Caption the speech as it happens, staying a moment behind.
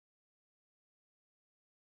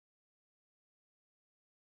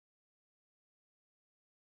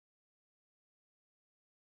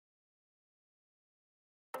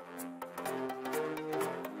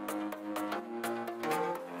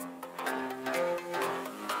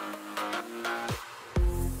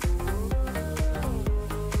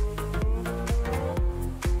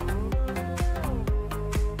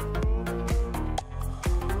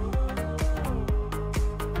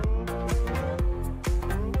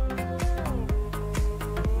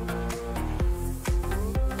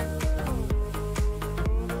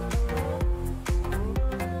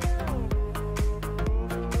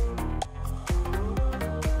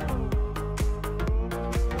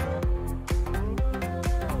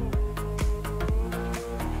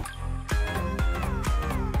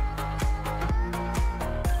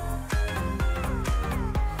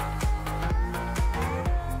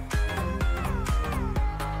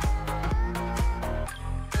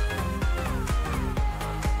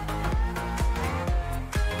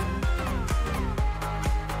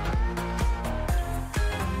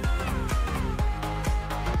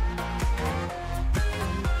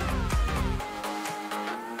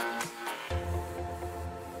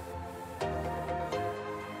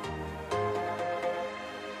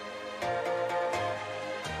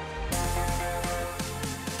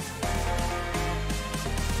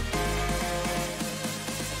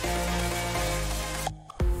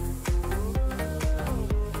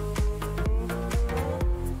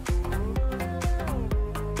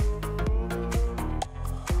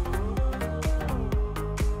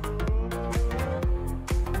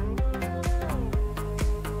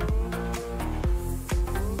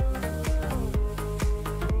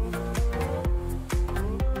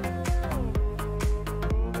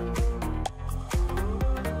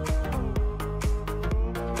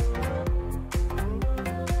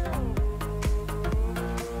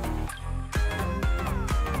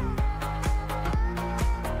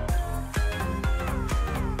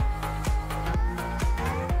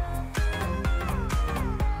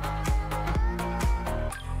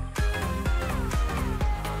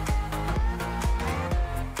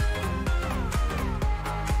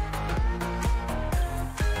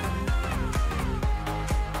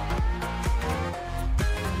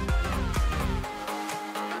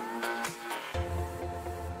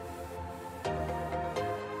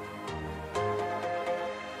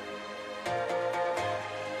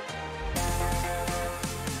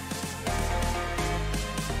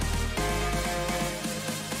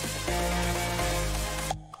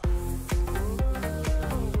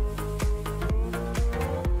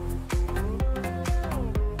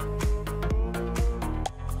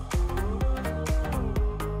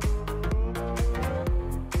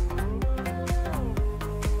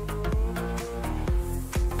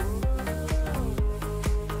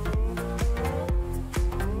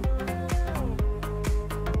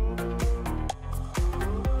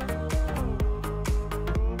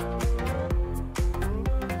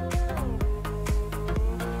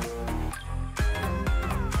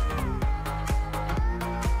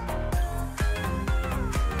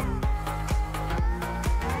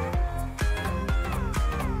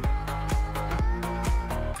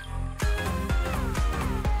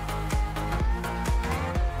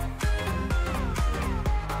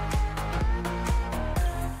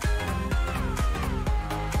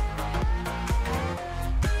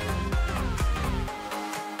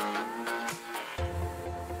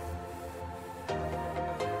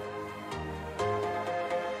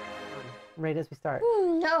right as we start.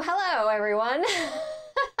 Oh, hello, everyone.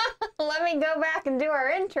 Let me go back and do our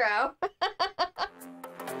intro.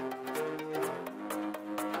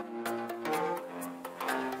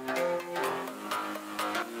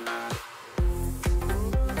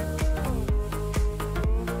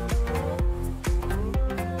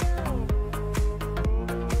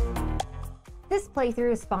 This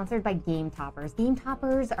playthrough is sponsored by Game Toppers. Game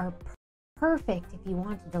Toppers are perfect if you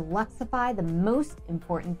want to deluxify the most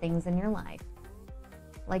important things in your life,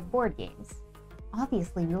 like board games.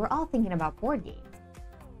 Obviously, we were all thinking about board games.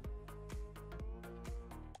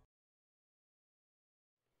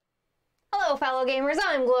 Hello, fellow gamers.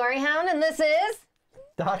 I'm Gloryhound, and this is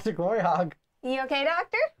Dr. Gloryhound. You okay,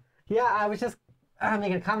 Doctor? Yeah, I was just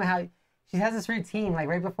making a comment how she has this routine, like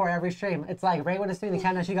right before every stream. It's like right when it's doing the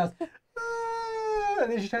countdown, she goes,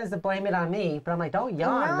 and then she tries to blame it on me. But I'm like, don't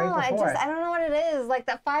yawn right before. I don't know what it is. Like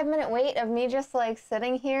that 5-minute wait of me just like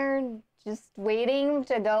sitting here, just waiting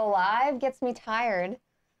to go live gets me tired.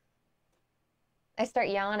 I start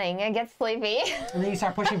yawning. I get sleepy. And then you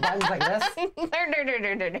start pushing buttons like this.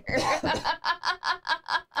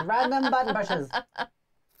 Random button pushes.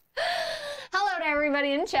 Hello to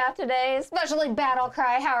everybody in chat today, especially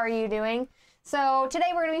Battlecry. How are you doing? So today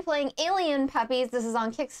we're going to be playing Alien Puppies. This is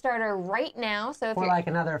on Kickstarter right now. So if for like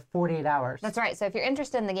another 48 hours. That's right. So if you're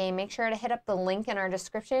interested in the game, make sure to hit up the link in our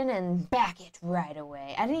description and back it right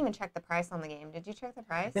away. I didn't even check the price on the game. Did you check the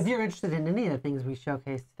price? If you're interested in any of the things we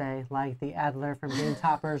showcased today, like the Adler from Game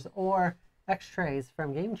Toppers or X-Trayz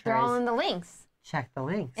from X-Trayz, they're all in the links. Check the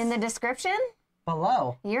links. In the description?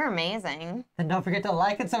 Below. You're amazing. And don't forget to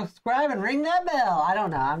like and subscribe and ring that bell. I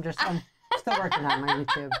don't know. I'm still working on my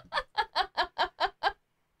YouTube.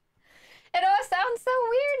 It always sounds so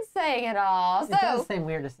weird saying it all. It does seem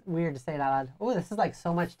weird to say it out loud. Oh, this is like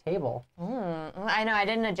so much table. I know I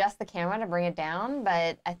didn't adjust the camera to bring it down,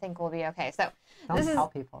 but I think we'll be okay. So don't tell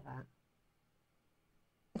people that.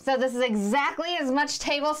 So this is exactly as much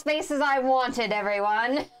table space as I wanted,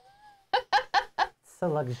 everyone. So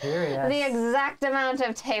luxurious. The exact amount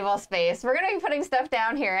of table space. We're gonna be putting stuff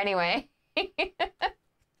down here anyway.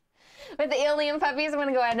 With the Alien Puppies, I'm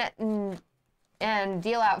gonna go ahead and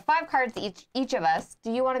deal out 5 cards to each of us.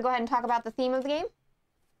 Do you want to go ahead and talk about the theme of the game?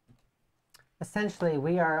 Essentially,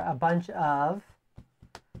 we are a bunch of...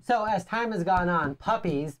 So as time has gone on,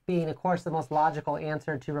 puppies being, of course, the most logical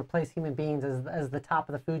answer to replace human beings as the top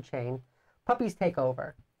of the food chain, puppies take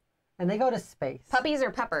over. And they go to space. Puppies or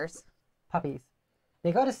peppers? Puppies.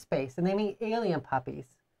 They go to space, and they meet alien puppies.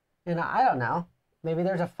 And I don't know. Maybe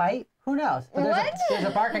there's a fight? Who knows? But there's a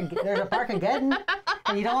Barkmageddon,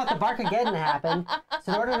 and you don't want the Barkmageddon to happen.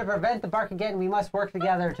 So in order to prevent the Barkmageddon, we must work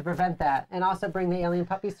together to prevent that, and also bring the alien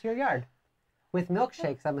puppies to your yard. With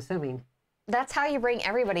milkshakes, I'm assuming. That's how you bring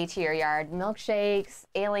everybody to your yard. Milkshakes,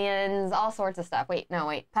 aliens, all sorts of stuff. Wait.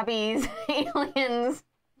 Puppies, aliens,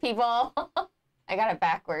 people. I got it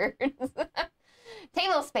backwards.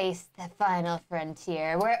 Table space, the final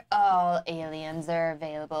frontier, where all aliens are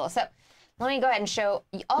available. So let me go ahead and show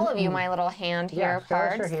all of you my little hand here of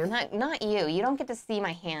cards. Show us your hand. Not you. You don't get to see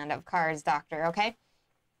my hand of cards, Doctor, okay?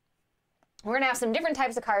 We're going to have some different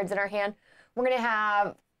types of cards in our hand. We're going to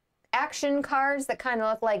have action cards that kind of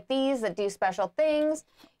look like these that do special things.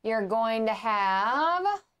 You're going to have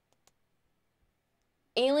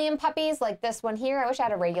alien puppies like this one here. I wish I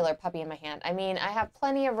had a regular puppy in my hand. I mean, I have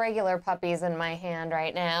plenty of regular puppies in my hand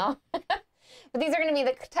right now. But these are going to be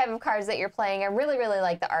the type of cards that you're playing. I really, really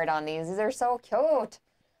like the art on these. These are so cute.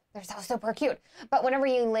 They're so super cute. But whenever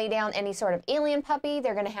you lay down any sort of alien puppy,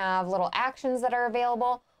 they're going to have little actions that are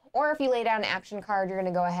available. Or if you lay down an action card, you're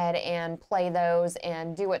going to go ahead and play those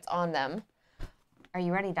and do what's on them. Are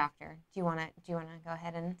you ready, Doctor? Do you want to go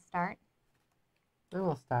ahead and start? I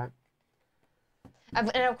will start. And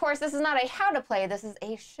of course, this is not a how to play. This is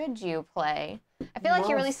a should you play. I feel like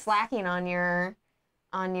you're really slacking on your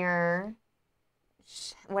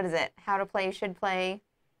what is it? How to play, should play,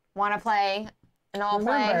 want to play, and all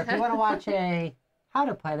play. Remember, if you want to watch a how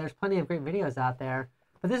to play, there's plenty of great videos out there.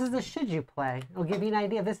 But this is the should you play. It'll give you an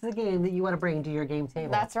idea if this is a game that you want to bring to your game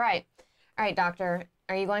table. That's right. All right, Doctor,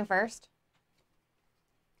 are you going first?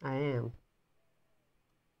 I am.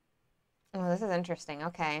 Oh, this is interesting.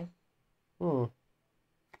 Okay. Oh,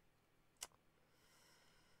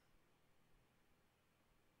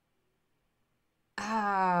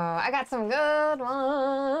 I got some good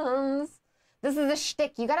ones. This is the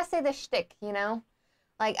shtick. You gotta say the shtick, you know?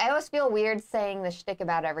 Like, I always feel weird saying the shtick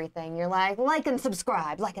about everything. You're like and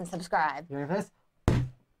subscribe, like and subscribe. You ready for this?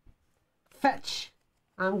 Fetch.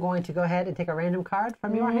 I'm going to go ahead and take a random card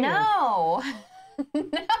from your hand. No!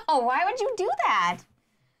 No, why would you do that?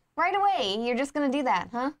 Right away, you're just gonna do that,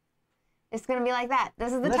 huh? It's going to be like that.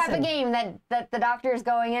 This is the type of game that the doctor is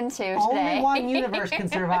going into today. Only one universe can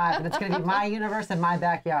survive, and it's going to be my universe and my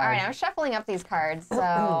backyard. All right, I'm shuffling up these cards,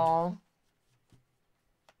 so...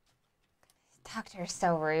 This doctor is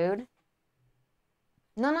so rude.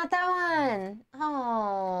 No, not that one.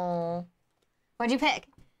 Oh. What'd you pick?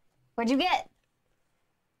 What'd you get?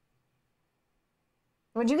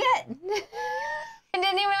 What'd you get? I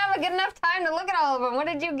didn't even have a good enough time to look at all of them. What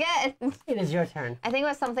did you get? It is your turn. I think it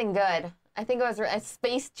was something good. I think it was a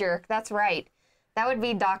space jerk. That's right. That would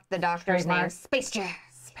be the doctor's name. Space jerk.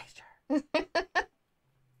 Space jerk.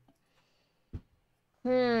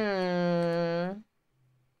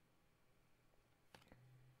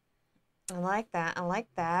 I like that. I like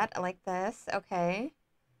that. I like this. Okay.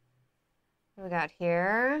 What we got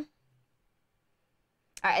here?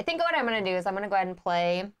 All right, I think what I'm going to do is I'm going to go ahead and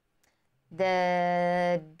play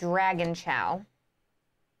the Dragon Chow.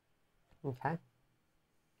 Okay.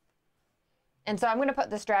 And so I'm going to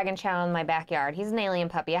put this Dragon Chow in my backyard. He's an alien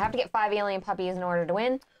puppy. I have to get 5 alien puppies in order to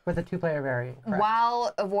win. With a 2-player variant, correct.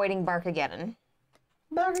 While avoiding Barkmageddon.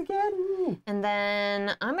 Barkmageddon! And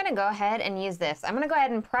then I'm going to go ahead and use this. I'm going to go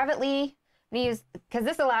ahead and privately use, because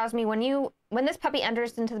this allows me, when this puppy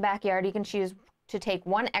enters into the backyard, you can choose to take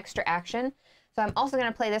 1 extra action. So I'm also going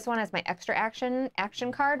to play this one as my extra action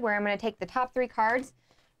card, where I'm going to take the top 3 cards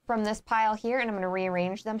from this pile here, and I'm going to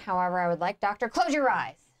rearrange them however I would like. Doctor, close your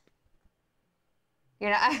eyes.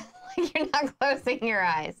 You're not closing your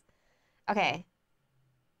eyes. Okay.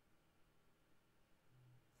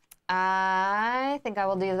 I think I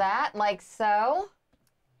will do that, like so.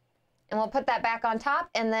 And we'll put that back on top.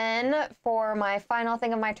 And then for my final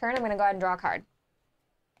thing of my turn, I'm going to go ahead and draw a card.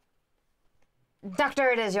 Doctor,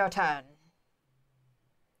 it is your turn.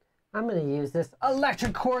 I'm going to use this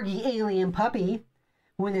electric corgi alien puppy.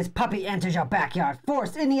 When this puppy enters your backyard,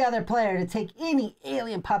 force any other player to take any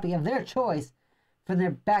alien puppy of their choice from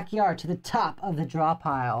their backyard to the top of the draw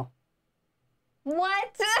pile.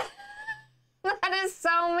 What? That is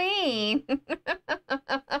so mean.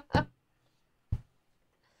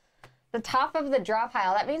 The top of the draw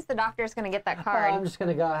pile. That means the doctor's going to get that card. Oh, I'm just going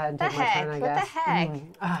to go ahead and take my turn, I guess. What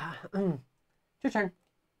the heck? Your turn.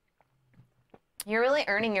 You're really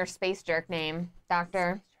earning your space jerk name,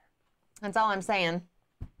 Doctor. That's all I'm saying.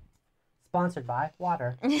 Sponsored by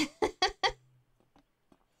water. Because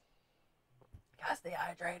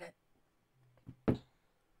dehydrated. All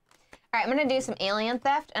right, I'm going to do some alien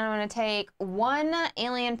theft, and I'm going to take 1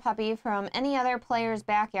 alien puppy from any other player's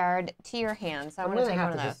backyard to your hand. So I'm going to take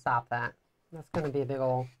one of those. Just stop that. That's going to be a big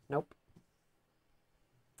old nope.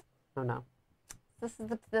 Oh no. This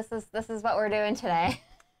is what we're doing today.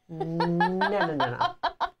 No.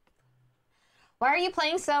 Why are you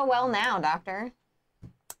playing so well now, Doctor?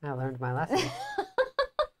 I learned my lesson.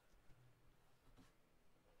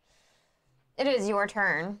 It is your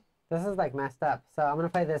turn. This is like messed up. So I'm gonna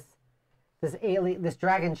play this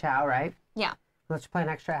Dragon Chow, right? Yeah. Let's play an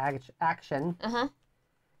extra action. Uh-huh.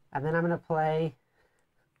 And then I'm gonna play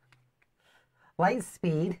Light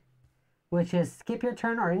Speed, which is skip your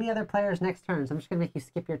turn or any other player's next turn. So I'm just gonna make you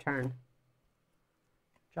skip your turn.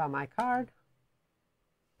 Draw my card.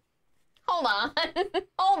 Hold on.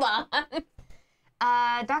 Hold on.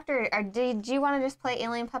 Doctor, did you want to just play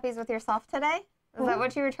alien puppies with yourself today? Is that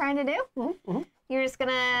what you were trying to do? You're just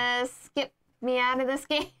going to skip me out of this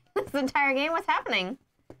game? This entire game? What's happening?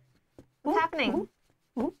 What's happening?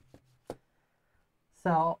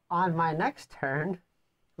 So on my next turn,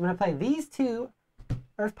 I'm going to play these 2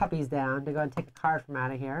 Earth puppies down to go and take a card from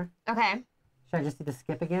out of here. Okay. Should I just do the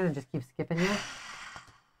skip again and just keep skipping you?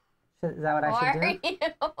 Is that what I should do?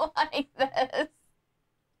 Why are you like this?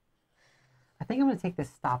 I think I'm going to take this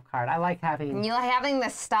stop card. I like having... You like having the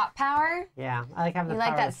stop power? Yeah, I like having the You power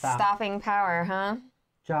like that to stop. stopping power, huh?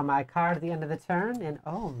 Draw my card at the end of the turn, and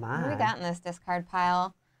oh my. What do we got in this discard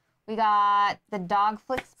pile? We got the Dog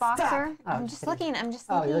Flicks boxer. Oh, I'm just looking. I'm just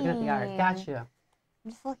looking. Oh, you're looking at the art. Gotcha.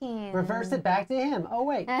 I'm just looking. Reverse it back to him. Oh,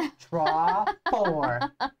 wait. Draw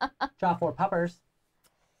 4. Draw 4 puppers.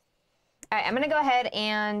 All right, I'm going to go ahead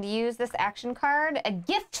and use this action card. A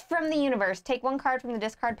gift from the universe. Take 1 card from the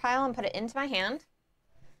discard pile and put it into my hand.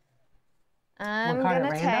 I'm going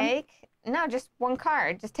to take... No, just 1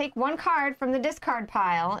 card. Just take 1 card from the discard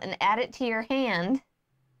pile and add it to your hand.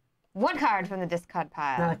 1 card from the discard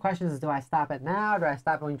pile. Now the question is, do I stop it now? Do I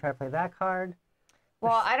stop it when you try to play that card?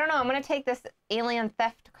 Well, I don't know. I'm going to take this alien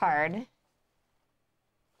theft card.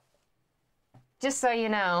 Just so you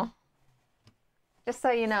know. Just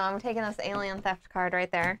so you know, I'm taking this alien theft card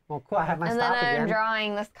right there. Well, cool. I have my and stop then I'm again.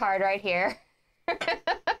 drawing this card right here. It's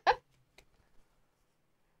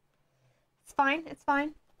fine. It's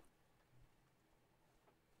fine.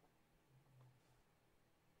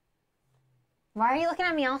 Why are you looking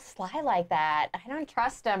at me all sly like that? I don't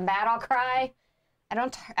trust him. Battle cry. I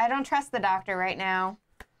don't trust the doctor right now.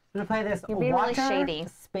 I'm gonna play this You're being really shady.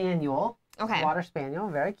 Spaniel. Okay. Water Spaniel,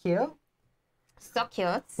 very cute. So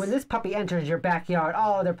cute. When this puppy enters your backyard,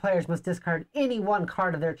 all other players must discard any one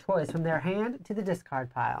card of their choice from their hand to the discard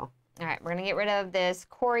pile. All right, we're gonna get rid of this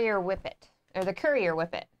Courier Whippet, or the Courier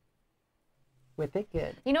Whippet. Whip it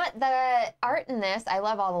good. You know what? The art in this, I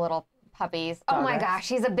love all the little puppies. Oh my gosh,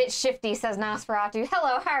 he's a bit shifty, says Nosferatu.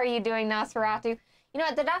 Hello, how are you doing, Nosferatu? You know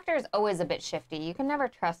what? The doctor is always a bit shifty. You can never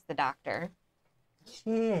trust the doctor.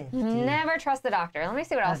 Shifty. Never trust the doctor. Let me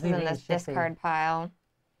see what else is in this discard pile.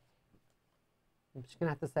 I'm just going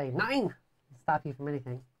to have to say 9 to stop you from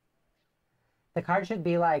anything. The card should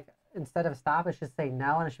be like, instead of stop, it should say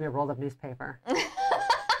no, and it should be a rolled up newspaper.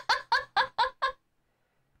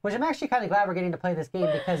 Which I'm actually kind of glad we're getting to play this game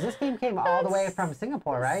because this game came all the way from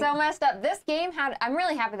Singapore, right? So messed up. This game had, I'm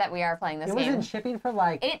really happy that we are playing this game. It was in shipping for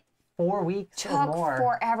like 4 weeks or more. It took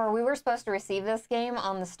forever. We were supposed to receive this game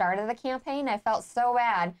on the start of the campaign. I felt so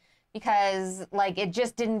bad because like it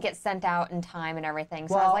just didn't get sent out in time and everything.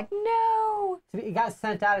 So I was like, no. It got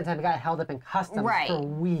sent out in time. It got held up in customs for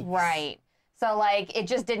weeks. Right. So like it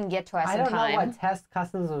just didn't get to us in time. I don't know what test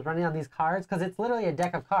customs was running on these cards because it's literally a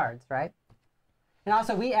deck of cards, right? And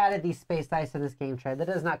also we added these space dice in this game tray. That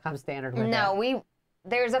does not come standard with it. No,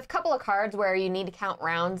 there's a couple of cards where you need to count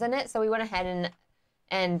rounds in it. So we went ahead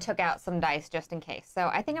and took out some dice just in case. So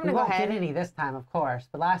I think I'm going to go ahead. We won't get any this time, of course.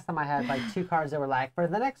 But last time I had like 2 cards that were like, for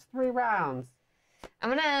the next 3 rounds.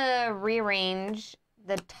 I'm going to rearrange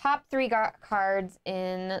the top 3 cards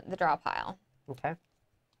in the draw pile. Okay.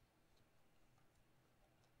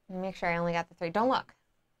 Make sure I only got the 3. Don't look.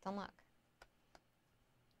 Don't look.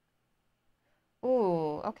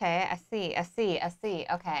 Ooh, okay. I see. Okay.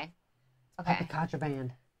 Okay. Puppy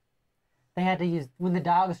contraband. They had to use, when the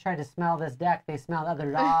dogs tried to smell this deck, they smelled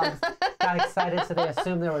other dogs, got excited, so they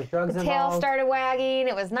assumed there was drugs involved. Tail started wagging.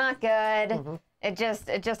 It was not good. Mm-hmm. It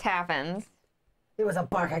just happens. It was a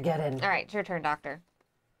Barkmageddon. All right, it's your turn, Doctor.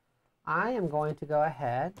 I am going to go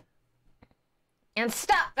ahead. And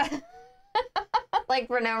stop! Like,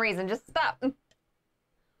 for no reason. Just stop. I'm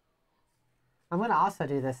going to also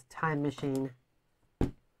do this time machine.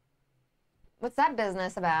 What's that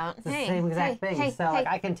business about? It's the same exact thing. So like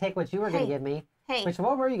I can take what you were going to give me. Which,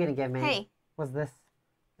 what were you going to give me? Was this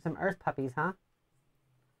some Earth puppies, huh?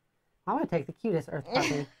 I'm going to take the cutest Earth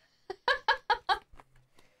puppy.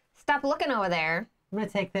 Stop looking over there. I'm going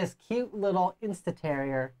to take this cute little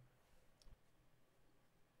Insta-terrier.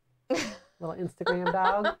 Little Instagram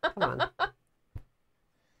dog. Come on.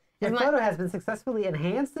 Your photo has been successfully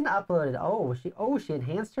enhanced and uploaded. Oh, she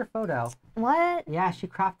enhanced her photo. What? Yeah, she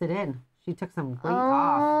cropped it in. She took some weight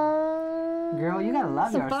off. Girl, you gotta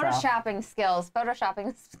love yourself. Some photoshopping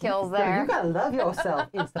skills there. Girl, you gotta love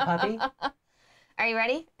yourself, Insta puppy. Are you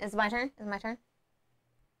ready? Is it my turn? Is it my turn?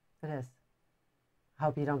 It is. I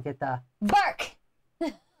hope you don't get the bark.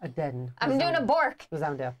 A deaden. I'm doing a bork. What does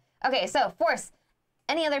that do? Okay, so force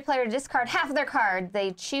any other player to discard half of their card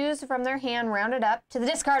they choose from their hand, rounded up to the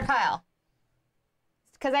discard pile.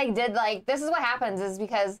 Because I did this is what happens is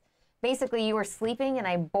because basically you were sleeping and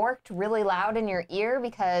I borked really loud in your ear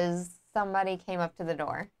because somebody came up to the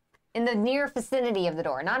door. In the near vicinity of the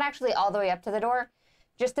door. Not actually all the way up to the door,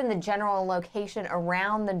 just in the general location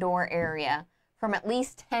around the door area from at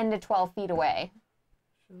least 10 to 12 feet away.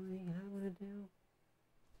 Show me how I'm gonna do.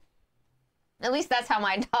 At least that's how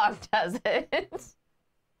my dog does it.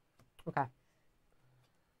 Okay.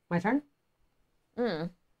 My turn? I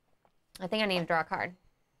think I need to draw a card.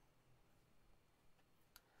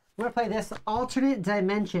 I'm going to play this alternate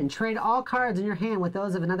dimension. Trade all cards in your hand with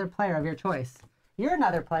those of another player of your choice. You're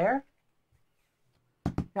another player.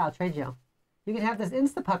 Yeah, I'll trade you. You can have this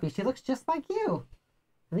Insta puppy. She looks just like you.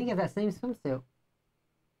 I think you have that same swimsuit.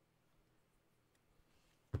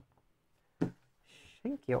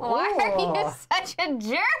 Thank you. Why are you such a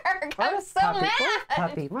jerk? I'm so mad. Earth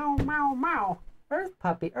puppy. Meow, meow, meow. Earth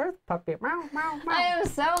puppy. Earth puppy. Meow, meow, meow. I am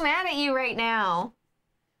so mad at you right now.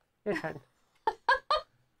 Your turn.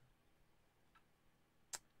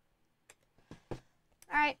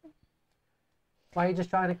 All right. Why are you just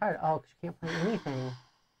drawing a card? Oh, because you can't play anything.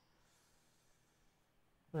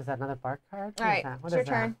 What is that, another bark card? All right, it's your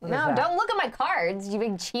turn. No, don't look at my cards, you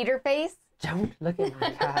big cheater face. Don't look at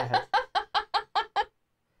my cards.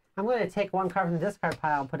 I'm going to take one card from the discard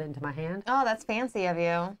pile and put it into my hand. Oh, that's fancy of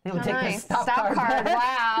you. Then we'll take this stop card.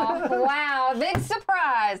 Wow. Wow. Big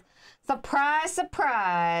surprise. Surprise,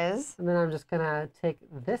 surprise. And then I'm just going to take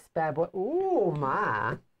this bad boy. Ooh,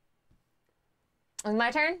 my. It's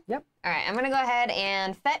my turn? Yep. All right, I'm going to go ahead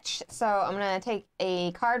and fetch. So I'm going to take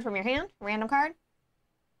a card from your hand, random card.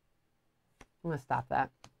 I'm going to stop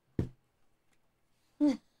that.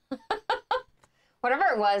 Whatever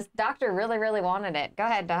it was, Doctor really, really wanted it. Go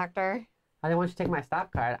ahead, Doctor. I didn't want you to take my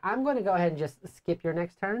stop card. I'm going to go ahead and just skip your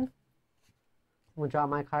next turn. I'm going to draw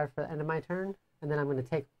my card for the end of my turn, and then I'm going to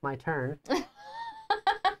take my turn.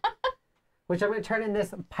 Which I'm going to turn in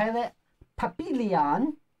this pilot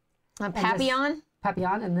Papillon. A Papillon?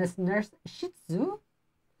 Papillon and this nurse Shih Tzu.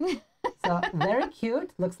 So very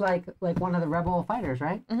cute. Looks like one of the rebel fighters,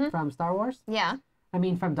 right? From Star Wars? Yeah. I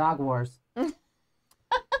mean from Dog Wars. And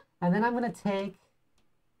then I'm going to take...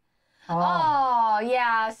 Oh,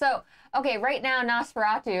 yeah. So, okay, right now,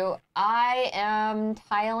 Nosferatu, I am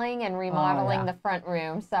tiling and remodeling the front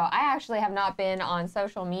room. So I actually have not been on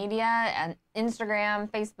social media and Instagram,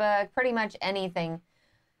 Facebook, pretty much anything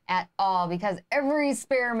at all, because every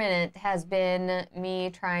spare minute has been me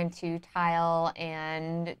trying to tile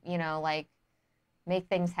and, you know, like make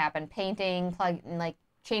things happen. Painting,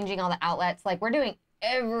 changing all the outlets. Like, we're doing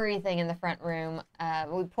everything in the front room.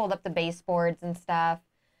 We pulled up the baseboards and stuff.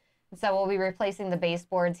 So we'll be replacing the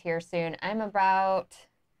baseboards here soon. I'm about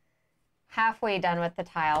halfway done with the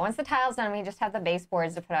tile. Once the tile's done, we just have the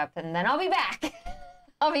baseboards to put up, and then I'll be back.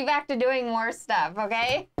 I'll be back to doing more stuff,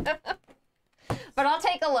 okay? But I'll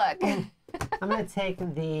take a look. I'm going to take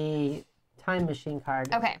the time machine card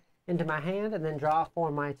into my hand and then draw for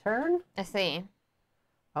my turn. I see.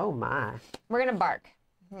 Oh, my. We're going to bark.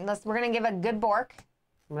 We're going to give a good bark.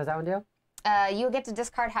 What does that one do? You get to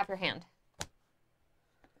discard half your hand.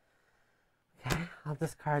 Okay, I'll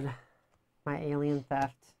discard my alien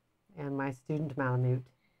theft and my student Malamute.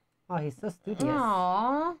 Oh, he's so studious.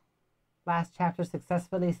 Aww. Last chapter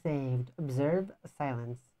successfully saved. Observe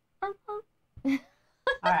silence. All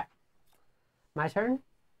right, my turn.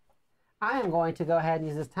 I am going to go ahead and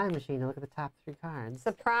use this time machine to look at the top 3 cards.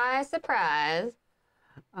 Surprise, surprise.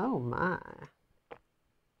 Oh, my.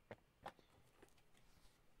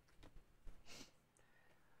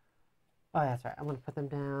 Oh, that's right. I'm going to put them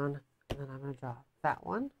down. And then I'm going to draw that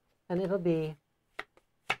one. And it'll be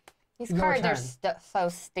These cards are so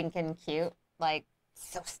stinking cute. Like,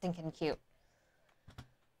 so stinking cute.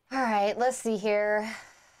 All right, let's see here.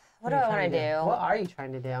 What do I want to do? What are you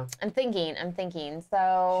trying to do? I'm thinking.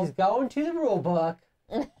 So... She's going to the rule book.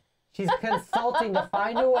 She's consulting to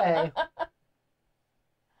find a way.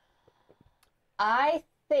 I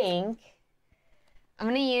think... I'm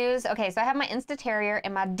going to use, okay, so I have my Insta Terrier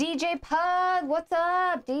and my DJ Pug. What's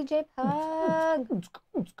up, DJ Pug?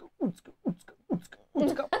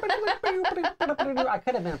 I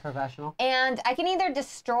could have been a professional. And I can either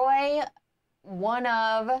destroy one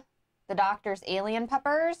of the Doctor's alien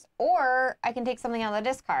puppers, or I can take something out of the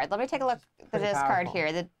discard. Let me take a look at the discard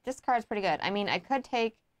here. The discard's pretty good. I mean, I could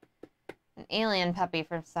take an alien puppy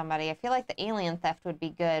from somebody. I feel like the alien theft would be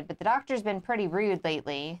good, but the Doctor's been pretty rude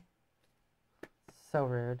lately. So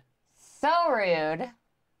rude. So rude.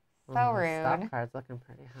 So rude. The stop card's looking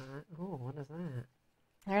pretty hot. Oh, what is that?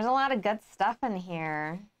 There's a lot of good stuff in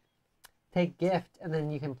here. Take gift, and then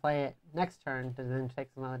you can play it next turn to then take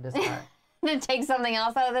some out of the discard. To take something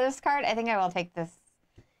else out of the discard? I think I will take this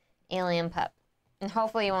alien pup. And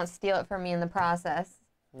hopefully you won't steal it from me in the process.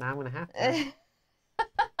 Now I'm going to have to.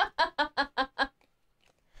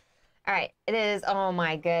 All right. It is, oh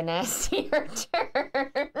my goodness, your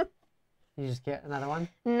turn. You just get another one?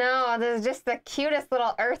 No, this is just the cutest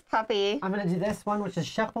little earth puppy. I'm going to do this one, which is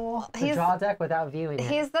shuffle the draw deck without viewing it.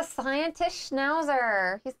 He's the scientist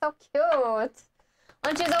schnauzer. He's so cute.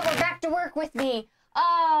 Lunch is over. Back to work with me.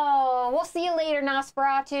 Oh, we'll see you later,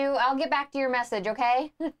 Nosferatu. I'll get back to your message,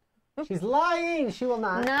 okay? She's lying. She will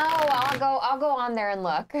not. No, I'll go on there and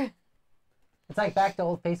look. It's like back to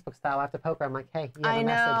old Facebook style. I have to poke her. I'm like, hey, you have a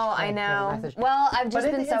message. Hey, I know. You have a message. Well, I've just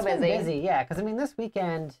been so busy. Been busy, yeah. Because I mean, this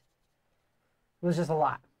weekend was just a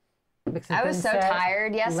lot. I was so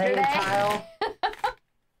tired yesterday.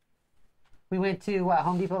 We went to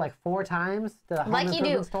Home Depot like 4 times. The home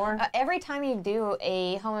improvement store. Every time you do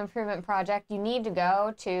a home improvement project, you need to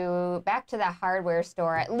go back to the hardware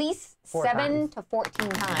store at least 7 to 14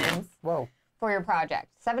 times. Whoa. For your project.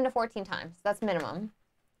 7 to 14 times. That's minimum.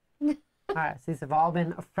 All right, so these have all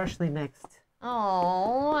been freshly mixed.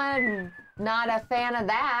 Oh, I'm not a fan of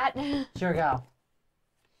that. Sure go.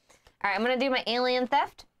 All right, I'm going to do my alien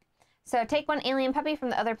theft. So take one alien puppy from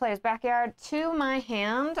the other player's backyard to my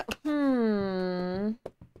hand.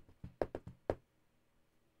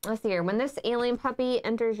 Let's see here. When this alien puppy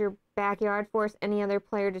enters your backyard, force any other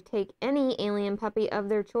player to take any alien puppy of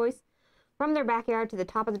their choice from their backyard to the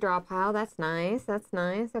top of the draw pile. That's nice. That's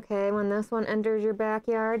nice. Okay, when this one enters your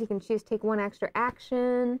backyard, you can choose to take one extra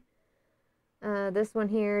action. This one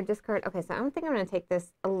here, discard. Okay, so I don't think I'm going to take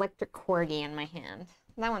this electric corgi in my hand.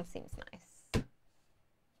 That one seems nice.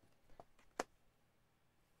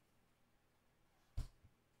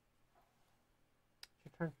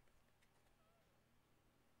 Your turn.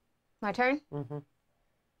 My turn? Mm-hmm.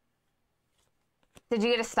 Did you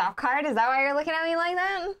get a stop card? Is that why you're looking at me like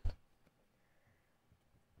that?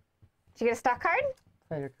 Did you get a stop card?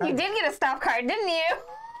 Play your card. You did get a stop card, didn't you?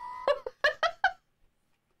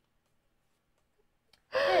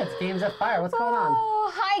 Hey, it's Games of Fire. What's going on?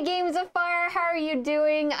 Oh, hi, Games of Fire. How are you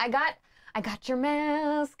doing? I got your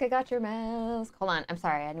mask. I got your mask. Hold on. I'm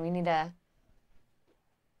sorry. We need to...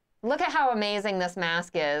 Look at how amazing this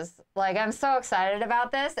mask is. Like, I'm so excited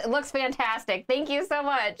about this. It looks fantastic. Thank you so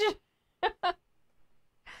much. All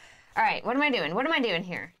right, what am I doing? What am I doing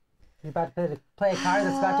here? You're about to play a card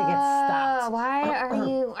that's about to get stopped. Why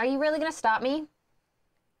are you really gonna stop me?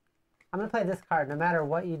 I'm gonna play this card no matter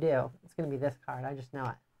what you do. It's gonna be this card. I just know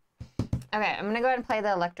it. Okay, I'm gonna go ahead and play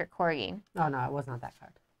the electric corgi. Oh no, it was not that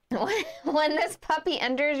card. When this puppy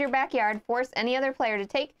enters your backyard, force any other player to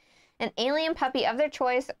take an alien puppy of their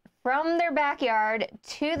choice from their backyard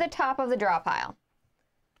to the top of the draw pile.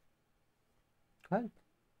 Good.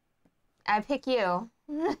 I pick you,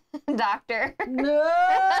 Doctor. No!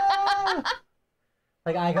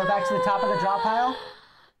 Like, I go back to the top of the draw pile?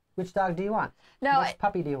 Which dog do you want? No. Which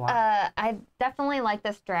puppy do you want? I definitely like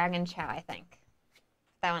this Dragon Chow, I think.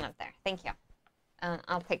 That one up there. Thank you.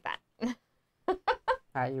 I'll pick that. All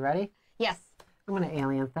right, you ready? Yes. I'm going to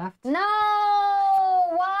alien theft. No!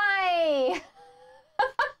 Why?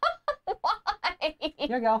 Why?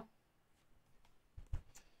 Here you go.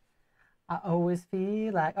 I always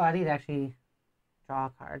feel like... Oh, I need to actually draw a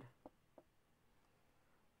card.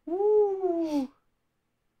 Woo!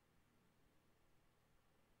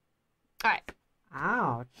 All right.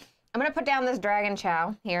 Ouch. I'm going to put down this Dragon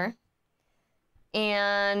Chow here.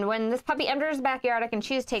 And when this puppy enters the backyard, I can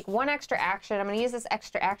choose to take one extra action. I'm going to use this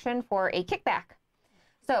extra action for a kickback.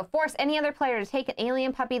 So, force any other player to take an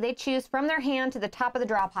alien puppy they choose from their hand to the top of the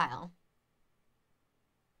draw pile.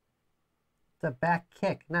 It's a back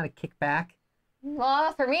kick, not a kickback.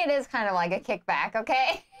 Well, for me, it is kind of like a kickback,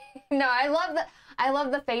 okay? No, I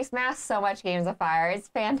love the face mask so much, Games of Fire. It's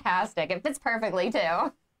fantastic. It fits perfectly,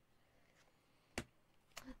 too.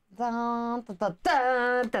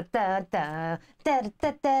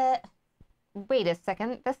 Wait a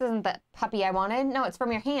second. This isn't the puppy I wanted. No, it's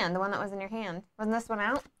from your hand. The one that was in your hand. Wasn't this one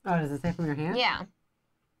out? Oh, does it say from your hand? Yeah.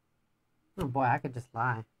 Oh boy, I could just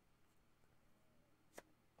lie.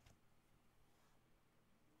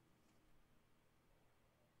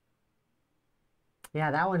 Yeah,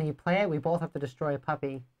 that one, you play it, we both have to destroy a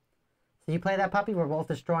puppy. So you play that puppy, we're both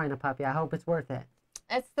destroying a puppy. I hope it's worth it.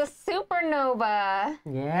 It's the Supernova.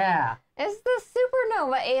 Yeah. It's the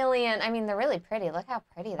Supernova alien. I mean, they're really pretty. Look how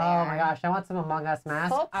pretty they are. Oh my gosh, I want some Among Us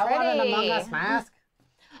mask. So I want an pretty. Among Us mask.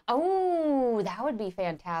 Oh, that would be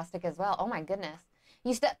fantastic as well. Oh my goodness.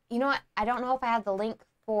 You know what? I don't know if I have the link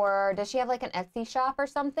for, does she have like an Etsy shop or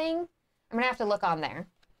something? I'm going to have to look on there.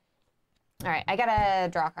 All right, I got a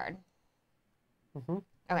draw card. Mm-hmm.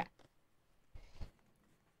 Okay.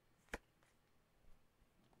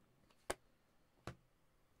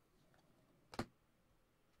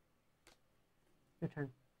 Your turn.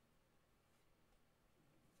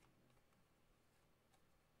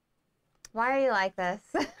 Why are you like this?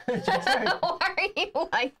 It's your turn. Why are you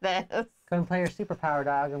like this? Go and play your superpower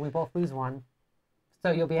dog, and we both lose one.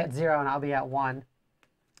 So you'll be at 0, and I'll be at 1.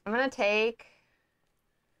 I'm going to take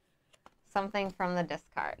something from the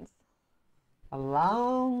discards. A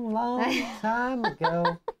long, long time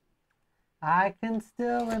ago, I can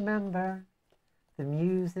still remember the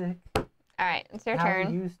music. All right, it's your how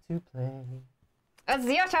turn. we used to play. It's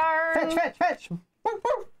your turn. Fetch, fetch, fetch. Woo,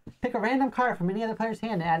 woo. Pick a random card from any other player's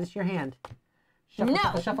hand and add it to your hand. Shuffle, No.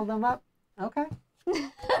 shuffle, shuffle them up. Okay.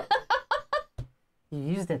 You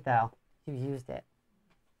used it, though. You used it.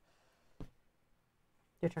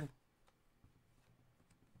 Your turn.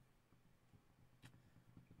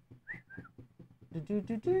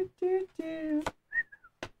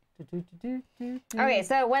 Okay,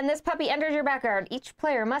 so when this puppy enters your backyard, each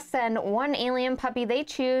player must send one alien puppy they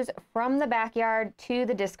choose from the backyard to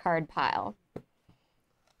the discard pile.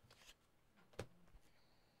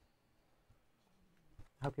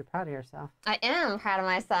 I hope you're proud of yourself. I am proud of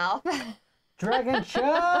myself. Dragon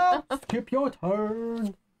Chow! Skip your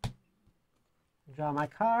turn. Draw my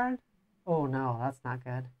card. Oh no, that's not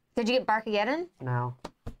good. Did you get Barkmageddon? No.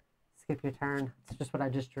 Skip your turn. It's just what I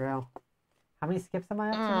just drew. How many skips am I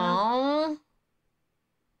up to now? Aww.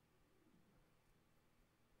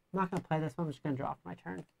 I'm not going to play this one. I'm just going to draw for my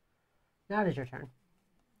turn. Now it is your turn.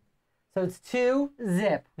 So it's 2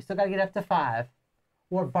 zip. We still got to get up to 5.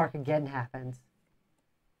 Or Barkmageddon happens.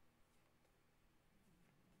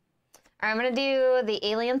 All right, I'm going to do the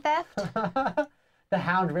alien theft. The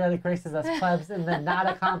hound rarely graces us plebs in the not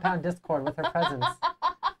a compound Discord with her presence.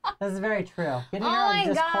 This is very true. Getting her on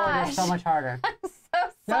Discord is so much harder. I'm so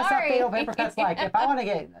That's sorry. how Fatal Paper Cut's like. If I want to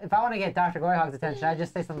get Dr. Gloryhoundd's attention, I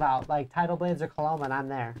just say something about like Tidal Blades or Coloma, and I'm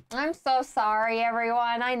there. I'm so sorry,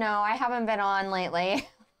 everyone. I know I haven't been on lately.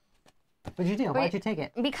 What'd you do? Why'd you take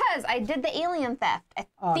it? Because I did the alien theft. I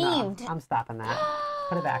themed. No. I'm stopping that.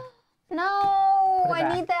 Put it back. No, Put it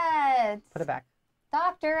back. I need that. Put it back.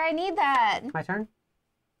 Doctor, I need that. My turn?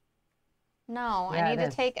 No, Yeah,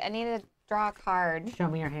 I need to draw a card. Show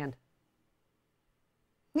me your hand.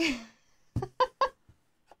 What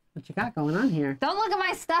you got going on here? Don't look at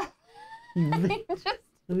my stuff. Let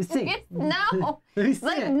me see. No. Let me see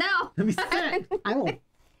Like, it. no. Let me see it. I will.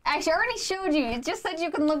 Actually, I already showed you. It just said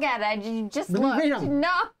you can look at it. You just Let me read looked. 'em.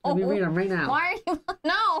 No. Let me read them right now. Why are you?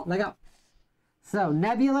 No. Let go. So,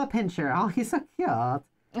 Nebula Pincher. Oh, he's so cute.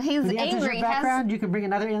 He's When he enters angry. your background, you can bring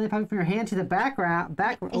another alien puppy from your hand to the background.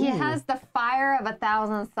 He Ooh. has the fire of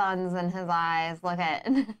 1,000 suns in his eyes. Look at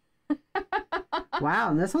it. Wow,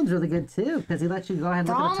 and this one's really good too because he lets you go ahead and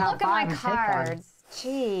look at Don't the top look at 5 my and take one. cards.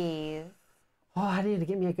 Jeez. Oh, I need to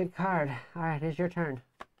get me a good card. All right, here's your turn.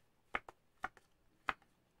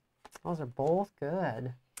 Those are both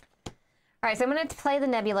good. All right, so I'm going to play the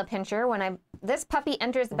Nebula Pincher. When this puppy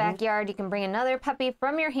enters the backyard, you can bring another puppy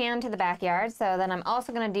from your hand to the backyard. So then I'm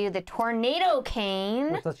also going to do the Tornado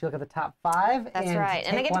Cane. Which lets you look at the top 5. That's and right,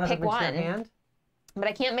 and I get to pick one. Into your one. hand. But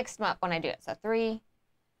I can't mix them up when I do it. So 3,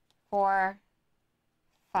 4,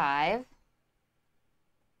 5.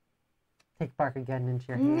 Take Barkmageddon into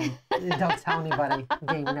your hand. Don't tell anybody.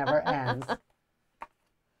 Game never ends.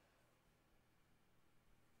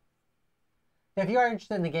 If you are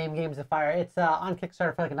interested in the game, Games of Fire, it's on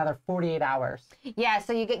Kickstarter for like another 48 hours. Yeah,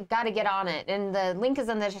 so you got to get on it. And the link is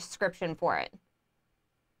in the description for it.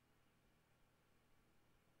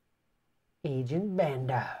 Agent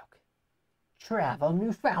Bandog. Travel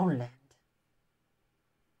Newfoundland.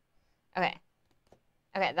 Okay.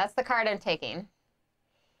 Okay, that's the card I'm taking.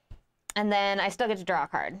 And then I still get to draw a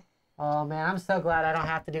card. Oh man, I'm so glad I don't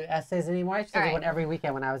have to do essays anymore. I used to do one every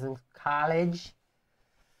weekend when I was in college.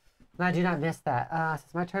 And I do not miss that. So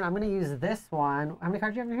it's my turn. I'm going to use this one. How many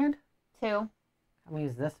cards do you have in your hand? 2. I'm going to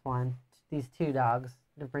use this one, these 2 dogs,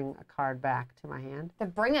 to bring a card back to my hand. To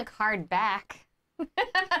bring a card back.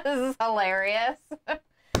 This is hilarious.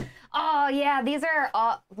 Oh yeah, these are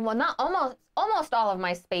all, well, not almost all of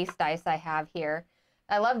my space dice I have here.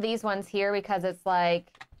 I love these ones here because it's like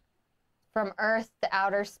from Earth to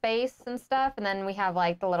outer space and stuff, and then we have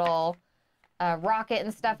like the little rocket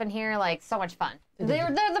and stuff in here. Like, so much fun.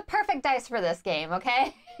 They're the perfect dice for this game.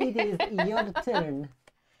 Okay. It is your turn.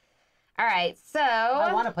 All right, so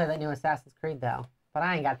I want to play that new Assassin's Creed though, but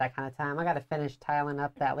I ain't got that kind of time. I got to finish tiling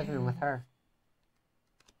up that living room with her.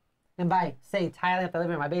 And by, say, tiling up the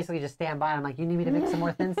living room, I basically just stand by and I'm like, you need me to make some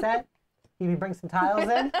more thin set? You need me to bring some tiles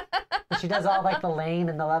in? And she does all, like, the laying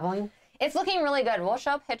and the leveling. it's looking really good. We'll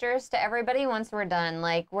show pictures to everybody once we're done.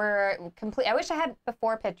 Like, we're complete. I wish I had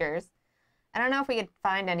before pictures. I don't know if we could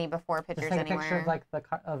find any before pictures just like anywhere. a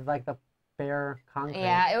picture of the bare concrete.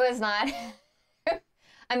 Yeah, it was not.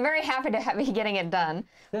 I'm very happy to be getting it done.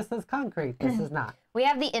 This is concrete. This is not. We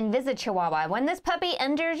have the Invisi Chihuahua. When this puppy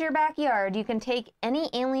enters your backyard, you can take any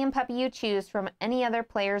alien puppy you choose from any other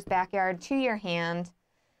player's backyard to your hand.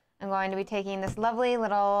 I'm going to be taking this lovely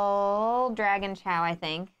little dragon chow, I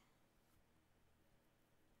think.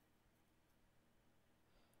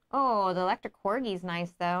 Oh, the electric corgi's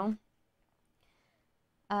nice, though.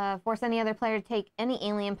 Force any other player to take any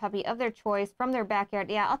alien puppy of their choice from their backyard.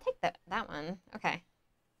 Yeah, I'll take that one. Okay.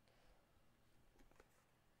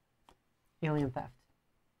 Alien theft.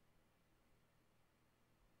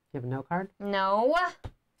 You have a no card? No.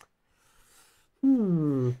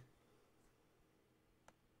 Let's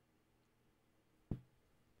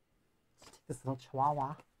take this little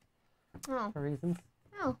chihuahua for reasons.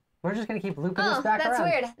 Oh. We're just gonna keep looping this back that's around.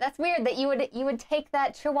 weird. That's weird that you would take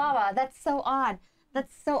that chihuahua. That's so odd.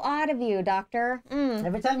 That's so odd of you, Doctor.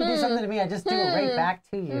 Every time you do something to me, I just do it right back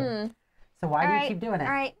to you. So why do you keep doing it? All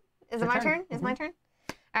right. Is it my turn? Is my turn?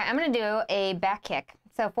 All right, I'm going to do a back kick.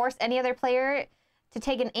 So force any other player to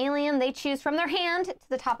take an alien they choose from their hand to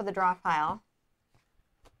the top of the draw pile.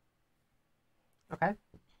 Okay.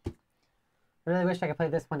 I really wish I could play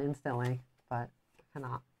this one instantly, but I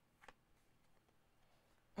cannot.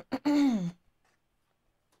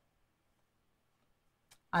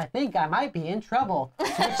 I think I might be in trouble.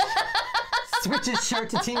 Switch his shirt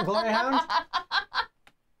to Team Gloryhoundd.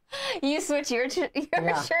 You switch your shirt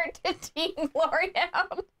to Team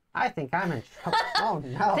Gloryhoundd. I think I'm in trouble. Oh,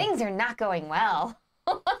 no. Things are not going well.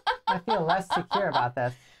 I feel less secure about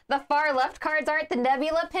this. The far left card's art, the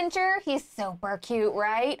Nebula Pincher. He's super cute,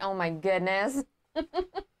 right? Oh, my goodness.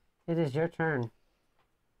 It is your turn.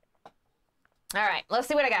 All right, let's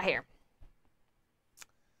see what I got here.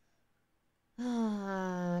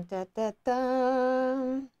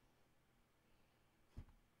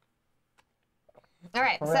 All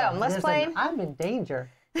right, so let's play. I'm in danger.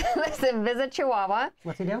 Listen, visit Chihuahua.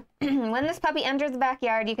 What's he do? When this puppy enters the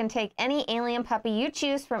backyard, you can take any alien puppy you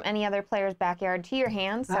choose from any other player's backyard to your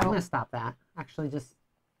hand. So I'm going to stop that. Actually, just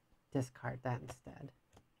discard that instead.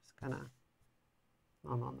 Just gonna.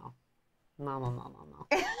 No.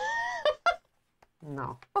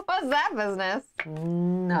 No. What was that business?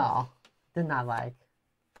 No. Did not like.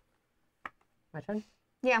 My turn?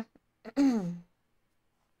 Yeah. Your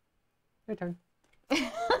turn.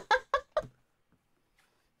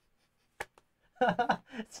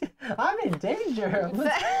 I'm in danger.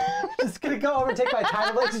 I'm just going to go over and take my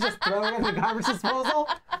title legs and just throw it in the garbage disposal.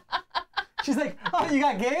 She's like, oh, you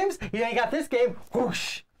got games? Yeah, you got this game.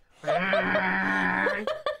 Whoosh. I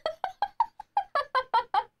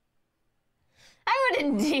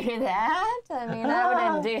wouldn't do that. I mean,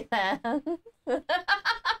 I wouldn't do that.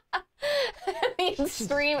 The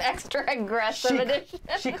extreme extra aggressive edition.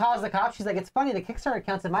 She calls the cops. She's like, it's funny, the Kickstarter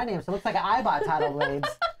account's in my name, so it looks like I bought title blades.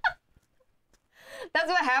 That's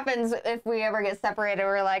what happens if we ever get separated.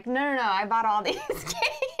 We're like, no, I bought all these games.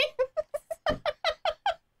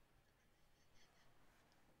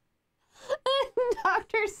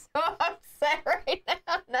 Doctor's so upset right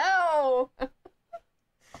now. No.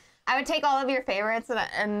 I would take all of your favorites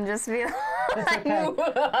and just be like, it's okay.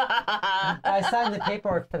 I signed the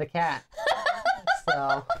paperwork for the cat.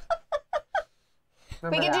 So.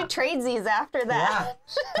 We can do tradesies after that.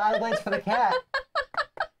 Yeah. Title blades for the cat.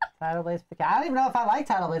 Title blades for the cat. I don't even know if I like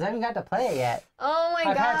title blades. I haven't got to play it yet. Oh my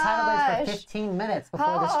gosh. I've had title blades for 15 minutes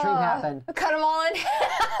before the stream happened. Cut them all in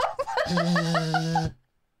half.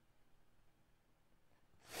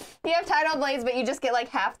 You have title blades, but you just get like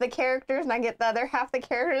half the characters, and I get the other half the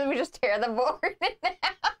characters, and we just tear the board in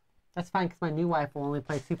half. That's fine, because my new wife will only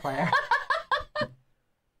play 2-player.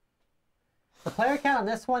 The player count on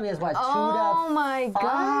this one is what, 2 to 5? Oh my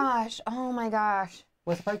gosh. Oh my gosh.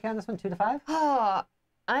 What's the player count on this one, 2 to 5? Oh,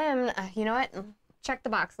 I am, you know what? Check the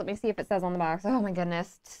box. Let me see if it says on the box. Oh my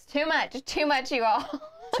goodness. It's too much, you all.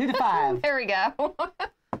 2 to 5. There we go.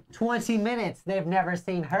 20 minutes. They've never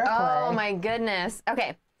seen her play. Oh my goodness.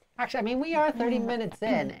 Okay. Actually, I mean, we are 30 minutes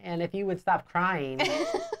in, and if you would stop crying.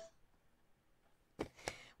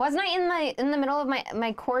 Wasn't I in the middle of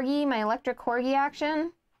my corgi, my electric corgi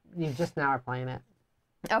action? You just now are playing it.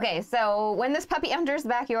 Okay, so when this puppy enters the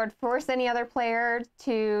backyard, force any other player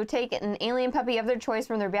to take an alien puppy of their choice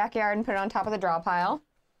from their backyard and put it on top of the draw pile.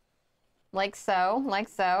 Like so,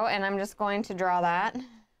 and I'm just going to draw that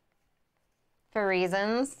for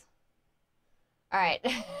reasons. All right,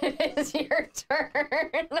 it's your turn.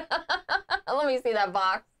 Let me see that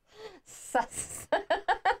box. Sus.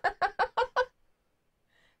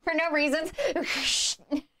 For no reasons.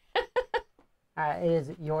 All right, it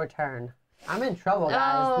is your turn. I'm in trouble,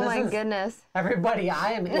 guys. Oh, my goodness. Everybody,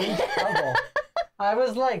 I am in trouble. I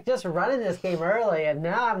was like just running this game early, and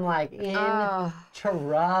now I'm like in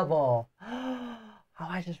trouble. Oh,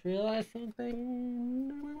 I just realized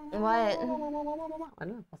something. What? I don't know.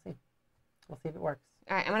 We'll see. We'll see if it works.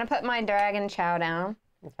 All right, I'm going to put my Dragon Chow down.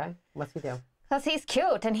 Okay. What's he do? Because he's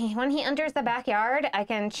cute, and when he enters the backyard, I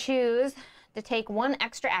can choose to take one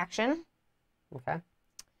extra action. Okay.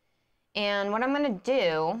 And what I'm going to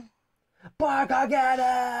do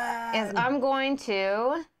Barkmageddon! is I'm going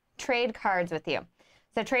to trade cards with you.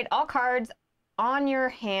 So trade all cards on your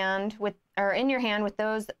hand in your hand with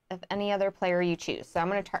those of any other player you choose. So I'm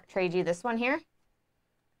going to trade you this one here,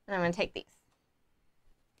 and I'm going to take these.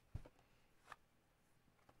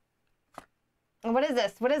 What is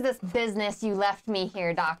this? What is this business you left me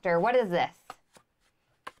here, Doctor? What is this?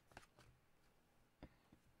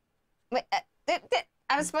 Wait,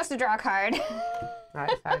 I was supposed to draw a card. All right,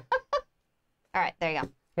 sorry. All right, there you go.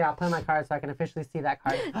 Here, I'll play my card so I can officially see that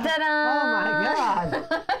card. Ta-da! Oh, my God.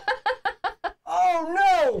 Oh,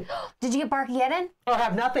 no! Did you get Barkmageddon? I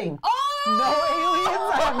have nothing. Oh! No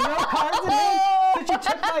aliens. I have no cards in hand. But you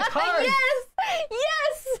took my cards. Yes!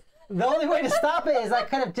 Yes! The only way to stop it is I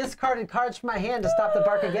could have discarded cards from my hand to stop the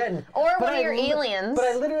Barkmageddon. Or one of your aliens. But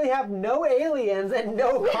I literally have no aliens and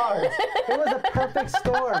no cards. It was a perfect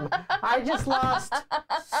storm. I just lost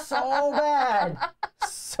so bad.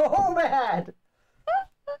 so mad.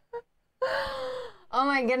 Oh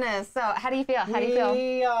my goodness. So how do you feel? How do you feel?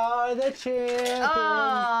 We are the champions.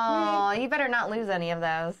 Oh, you better not lose any of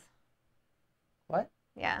those. What?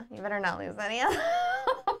 Yeah, you better not lose any of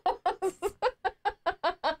those.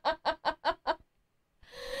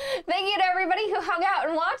 Thank you to everybody who hung out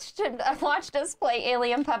and watched us play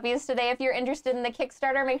Alien Puppies today. If you're interested in the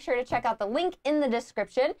Kickstarter, make sure to check out the link in the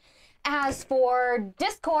description. As for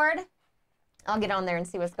Discord, I'll get on there and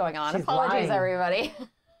see what's going on. She's Apologies, lying. everybody.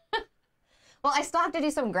 Well, I still have to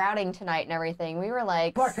do some grouting tonight and everything. We were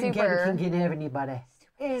like Barkmageddon can get anybody.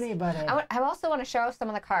 I also want to show some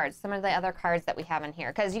of the cards, some of the other cards that we have in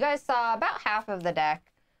here. Because you guys saw about half of the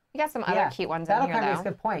deck. We got some other cute ones in here, though. That'll makes a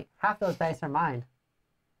good point. Half those dice are mine.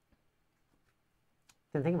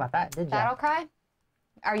 Didn't think about that, did you? Battle Cry?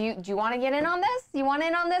 Do you want to get in on this? You want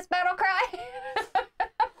in on this, Battle Cry?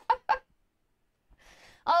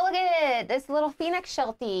 Oh, look at it. This little Phoenix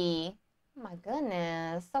Sheltie. Oh my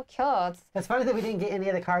goodness, so cute. It's funny that we didn't get any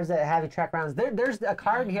of the cards that have you track rounds. There's a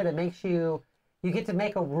card here that makes you get to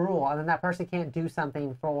make a rule, and then that person can't do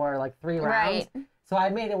something for like 3 rounds. Right. So I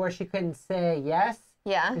made it where she couldn't say yes.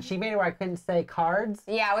 Yeah. And she made it where I couldn't say cards.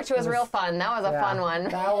 Yeah, which was real fun. That was a fun one.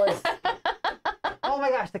 That was. Oh my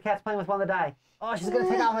gosh, the cat's playing with one of the die. Oh, she's gonna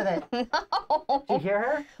take off with it. No. Did you hear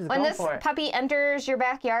her? She's when this puppy enters your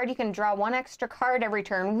backyard, you can draw 1 extra card every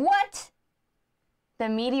turn. What? The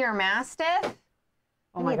Meteor Mastiff?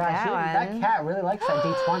 Oh my gosh, that cat really likes that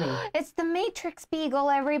D20. It's the Matrix Beagle,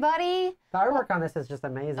 everybody. The artwork on this is just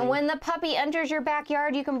amazing. When the puppy enters your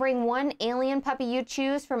backyard, you can bring 1 alien puppy you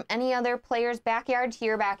choose from any other player's backyard to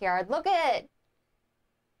your backyard. Look at it.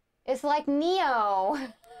 It's like Neo.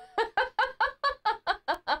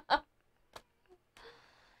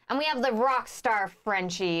 And we have the Rockstar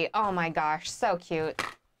Frenchie. Oh my gosh, so cute.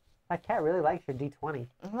 That cat really likes your D20.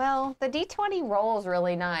 Well, the D20 rolls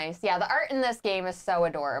really nice. Yeah, the art in this game is so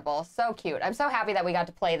adorable, so cute. I'm so happy that we got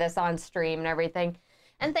to play this on stream and everything.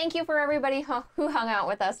 And thank you for everybody who hung out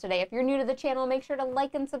with us today. If you're new to the channel, make sure to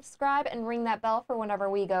like and subscribe and ring that bell for whenever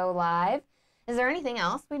we go live. Is there anything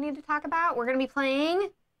else we need to talk about? We're going to be playing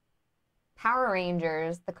Power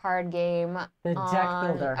Rangers, the card game. The deck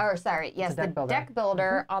builder. Or sorry, yes, the deck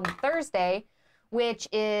builder on Thursday, which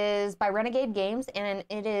is by Renegade Games, and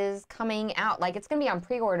it is coming out. Like, it's going to be on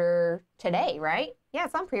pre-order today, right? Yeah,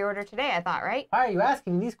 it's on pre-order today, I thought, right? Why are you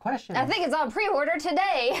asking me these questions? I think it's on pre-order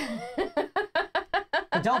today.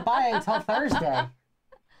 But don't buy it until Thursday.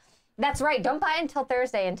 That's right. Don't buy it until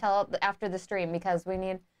Thursday, until after the stream, because we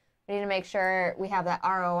need to make sure we have that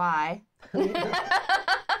ROI.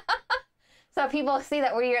 So people see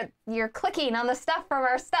that you're clicking on the stuff from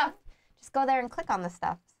our stuff. Just go there and click on the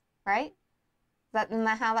stuff, right? Isn't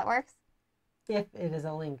that how that works? If it is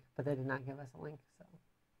a link, but they did not give us a link, so.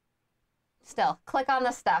 Still, click on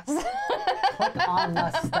the stuff. Click on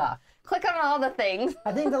the stuff. Click on all the things.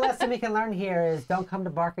 I think the lesson we can learn here is don't come to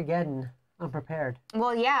Barkmageddon unprepared.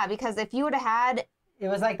 Well, yeah, because if you would have had it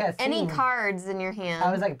was like that scene. Any cards in your hand.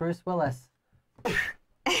 I was like Bruce Willis.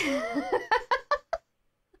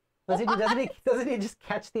 Doesn't he just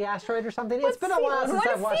catch the asteroid or something? It's been a while since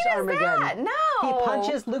I've watched Armageddon. No. He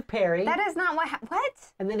punches Luke Perry. That is not what what?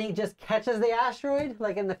 And then he just catches the asteroid,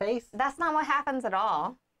 like in the face? That's not what happens at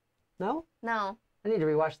all. No? No. I need to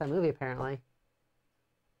rewatch that movie, apparently.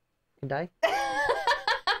 Good day.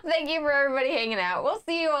 Thank you for everybody hanging out. We'll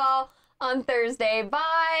see you all on Thursday.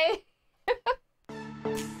 Bye.